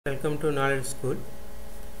Welcome to Knowledge School.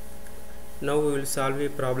 Now we will solve a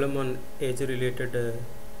problem on age related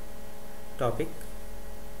topic.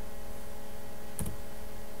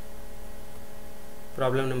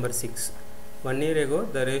 Problem number 6. 1 year ago,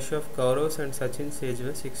 the ratio of Kaurav's and Sachin's age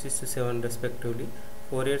was 6:7 respectively.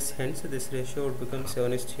 4 years hence, this ratio would become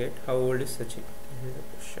 7:8. How old is Sachin? This is the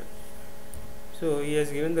question. So he has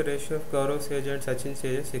given the ratio of Kaurav's age and Sachin's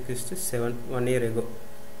age as 6:7 1 year ago.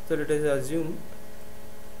 So let us assume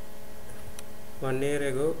 1 year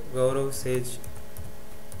ago Gaurav's age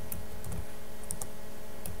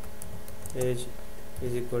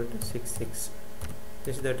is equal to 6.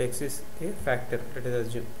 This that x is a factor, let us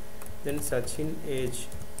assume. Then Sachin age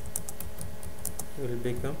will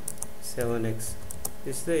become 7x.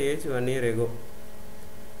 This is the age 1 year ago.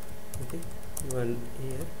 Okay, 1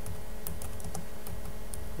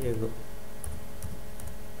 year ago.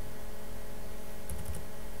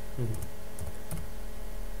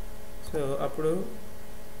 So appudu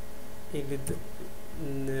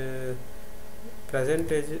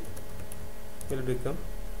present age will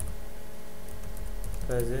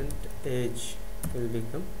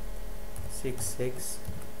become 6x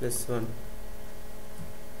plus 1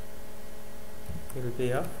 will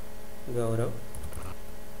be of Gaurav.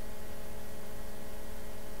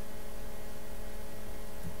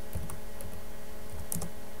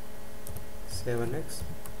 (7x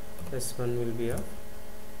plus 1 will be of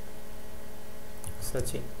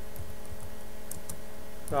Sachin.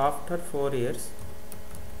 So after 4 years,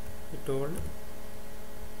 he told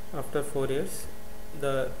after 4 years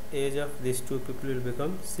the age of these two people will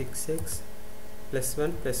become 6x plus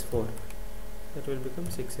 1 plus 4. That will become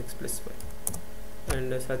 6x plus 5,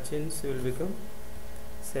 and Sachin's will become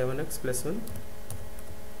 7x plus 1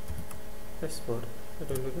 plus 4. That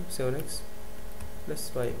will become 7x plus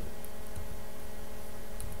 5.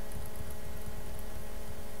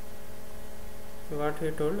 What he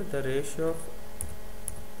told, the ratio of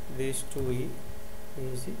these two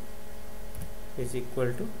is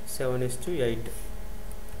equal to 7:8.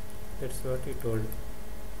 That's what he told.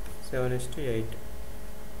 7:8.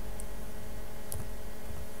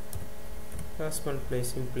 Cross multiply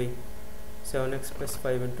simply. 7x plus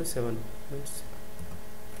 5 into 7 means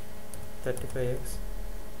 35x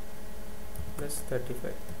plus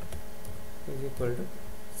 35 is equal to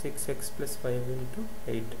 6x plus 5 into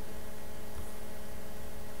 8.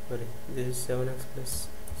 Sorry, this is 7x plus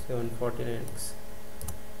 7, 49x.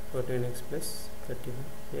 49x plus 31,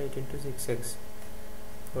 8 into 6x,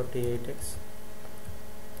 48x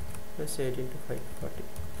plus 8 into 5, 40.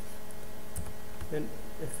 Then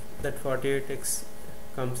if that 48x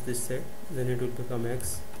comes this side, then it will become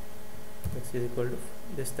x. X is equal to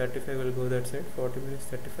this 35 will go that side. 40 minus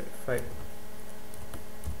 35, 5.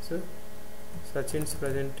 So Sachin's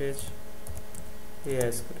present age he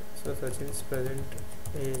asked. So Sachin's present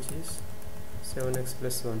age is 7x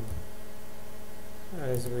plus 1,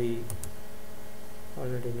 as we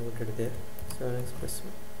already noted there. 7x plus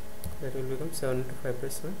 1, that will become 7 into 5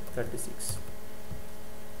 plus 1, 36.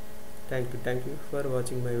 Thank you for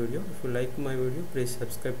watching my video. If you like my video, please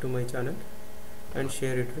subscribe to my channel and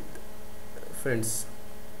share it with friends.